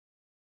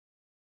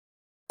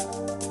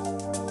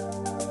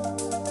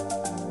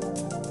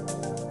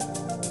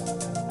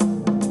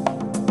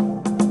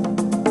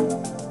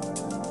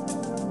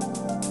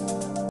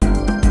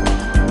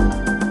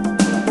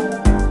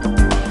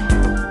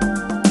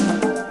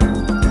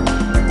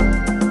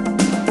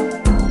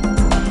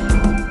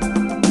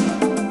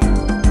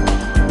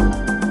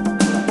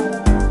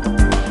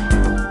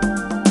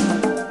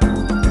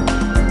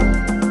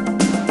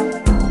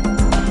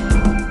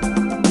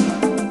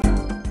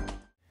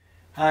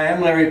Hi,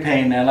 I'm Larry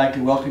Payne. I'd like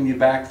to welcome you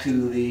back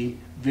to the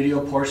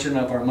video portion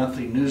of our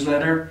monthly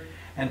newsletter.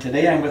 And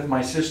today I'm with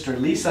my sister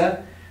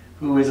Lisa,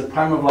 who is a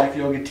Prime of Life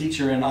yoga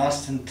teacher in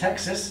Austin,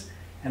 Texas,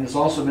 and has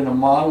also been a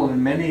model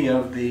in many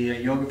of the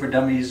Yoga for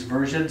Dummies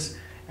versions,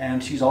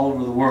 and she's all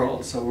over the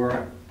world. So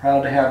we're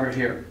proud to have her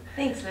here.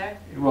 Thanks, Larry.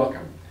 You're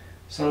welcome.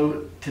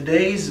 So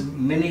today's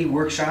mini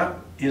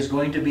workshop is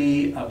going to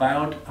be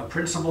about a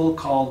principle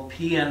called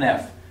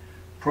PNF,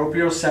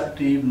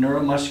 proprioceptive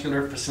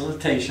neuromuscular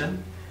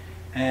facilitation.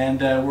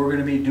 And we're going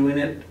to be doing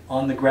it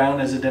on the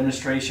ground as a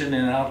demonstration,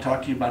 and I'll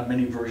talk to you about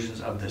many versions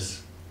of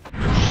this.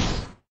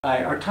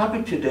 Hi, our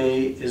topic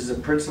today is the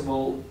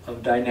principle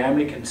of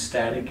dynamic and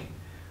static,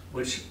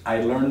 which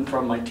I learned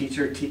from my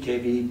teacher,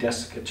 TKV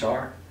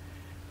Desikachar.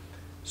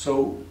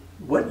 So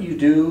what you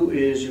do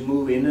is you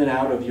move in and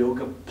out of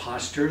yoga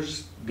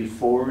postures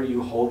before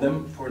you hold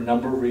them for a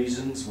number of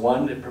reasons.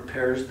 One, it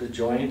prepares the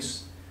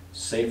joints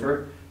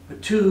safer,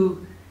 but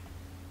two,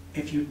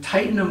 if you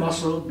tighten a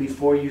muscle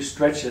before you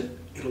stretch it,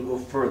 it'll go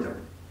further.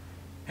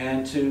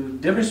 And to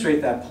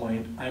demonstrate that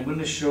point, I'm going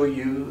to show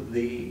you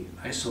the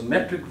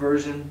isometric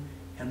version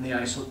and the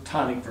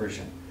isotonic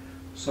version.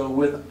 So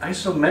with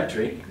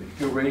isometric, if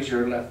you raise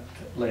your left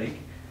leg,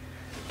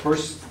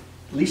 first,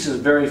 Lisa's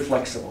very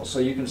flexible, so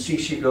you can see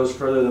she goes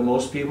further than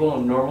most people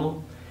on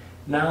normal.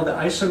 Now the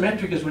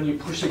isometric is when you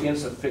push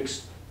against a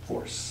fixed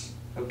force,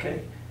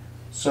 okay?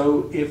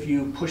 So if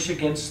you push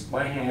against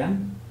my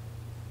hand,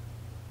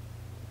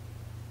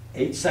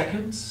 8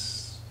 seconds,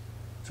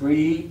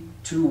 3,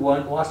 2,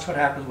 1, watch what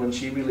happens when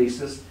she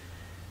releases,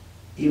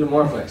 even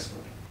more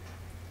flexible.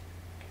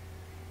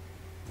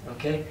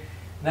 Okay?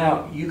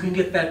 Now, you can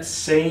get that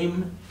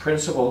same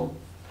principle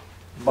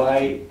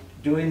by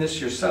doing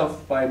this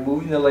yourself, by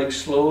moving the leg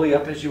slowly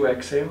up as you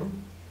exhale,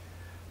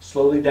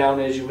 slowly down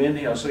as you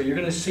inhale. So you're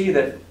going to see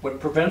that what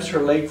prevents her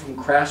leg from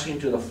crashing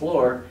to the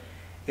floor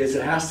is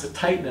it has to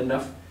tighten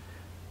enough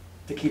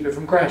to keep it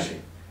from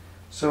crashing.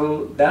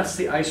 So that's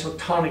the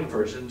isotonic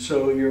version.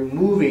 So you're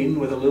moving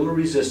with a little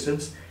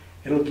resistance.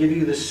 It'll give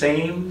you the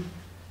same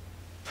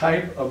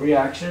type of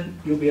reaction.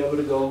 You'll be able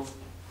to go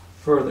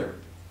further.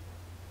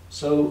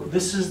 So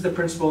this is the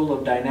principle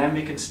of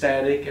dynamic and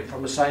static, and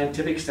from a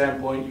scientific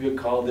standpoint, you would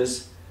call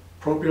this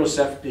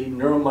proprioceptive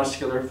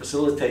neuromuscular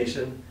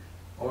facilitation,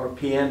 or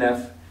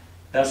PNF.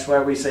 That's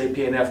why we say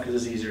PNF, because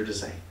it's easier to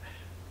say.